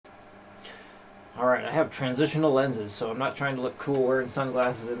Alright, I have transitional lenses, so I'm not trying to look cool wearing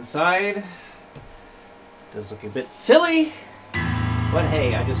sunglasses inside. It does look a bit silly, but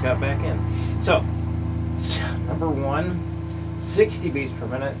hey, I just got back in. So, number 1, 60 beats per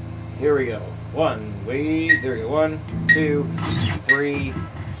minute. Here we go. There we go. 1, 2, 3,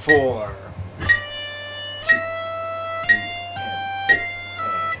 4.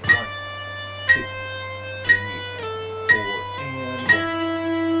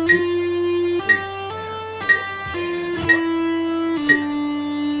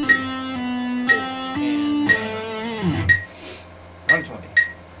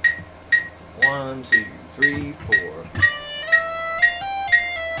 One, two, three, four.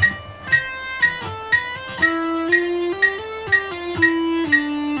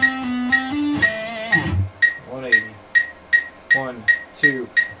 180. 1, 2,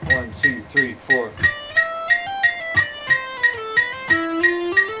 1, 2, 3, 4.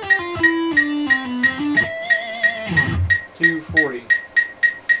 240.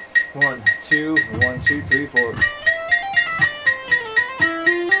 1, 2, 1, 2, 3, 4.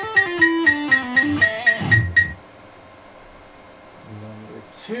 Number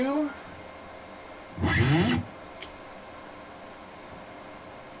 2.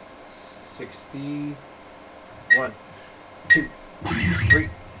 60. 1, 2, 3,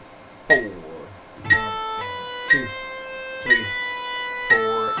 4. 1, 2, 3,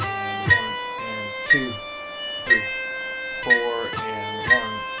 4, and 1, and 2, 3, 4, and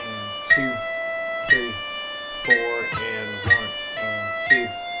 1, and 2, 3, 4, and 1, and 2,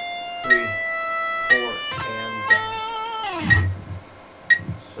 3, 4, and done.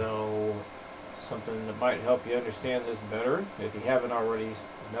 So, something that might help you understand this better, if you haven't already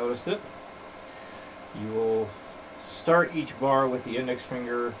noticed it, you will start each bar with the index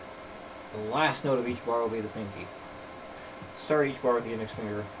finger. The last note of each bar will be the pinky. Start each bar with the index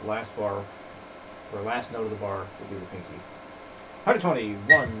finger. Last bar, or last note of the bar, will be the pinky. 120.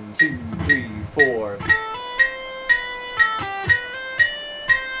 1, 2, 3, 4.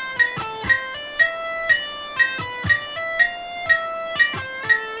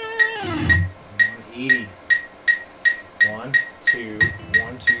 1, 2,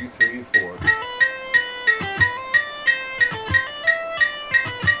 1, 2, 3, 4.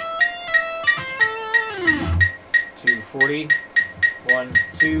 240. 1,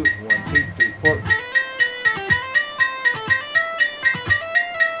 2, 1, 2, 3, 4.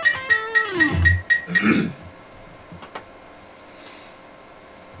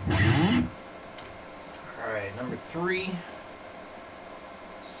 3,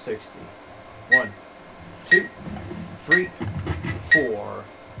 60. 1, 2, 3, 4.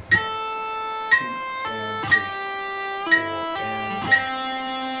 2 and 3. 4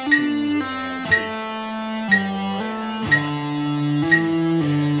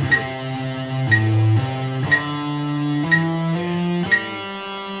 and 2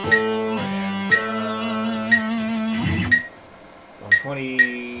 and 3.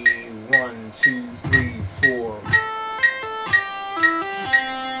 120. 1, 2, 3, 4.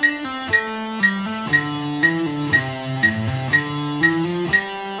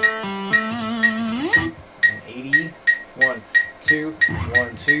 180. 1, 2,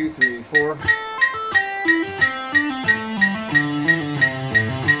 1, 2, 3, 4.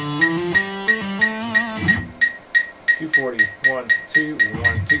 240. 1, 2,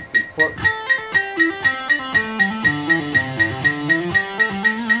 1, 2, 3, 4.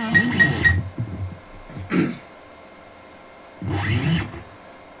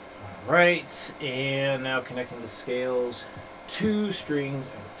 Right, and now connecting the scales 2 strings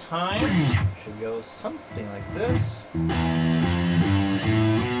at a time. Should go something like this.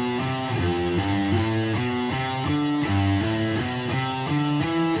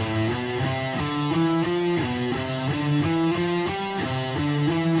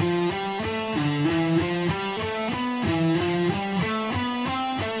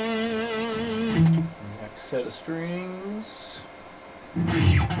 Next set of strings.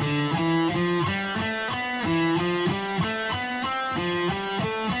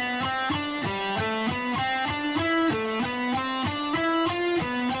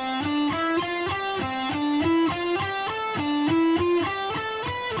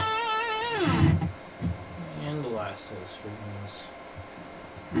 And the last set of strings.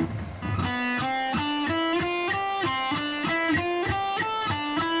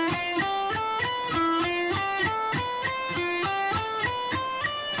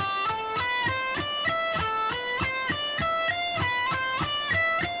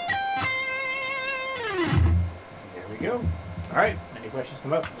 There we go. Alright, any questions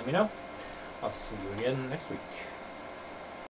come up, let me know. I'll see you again next week.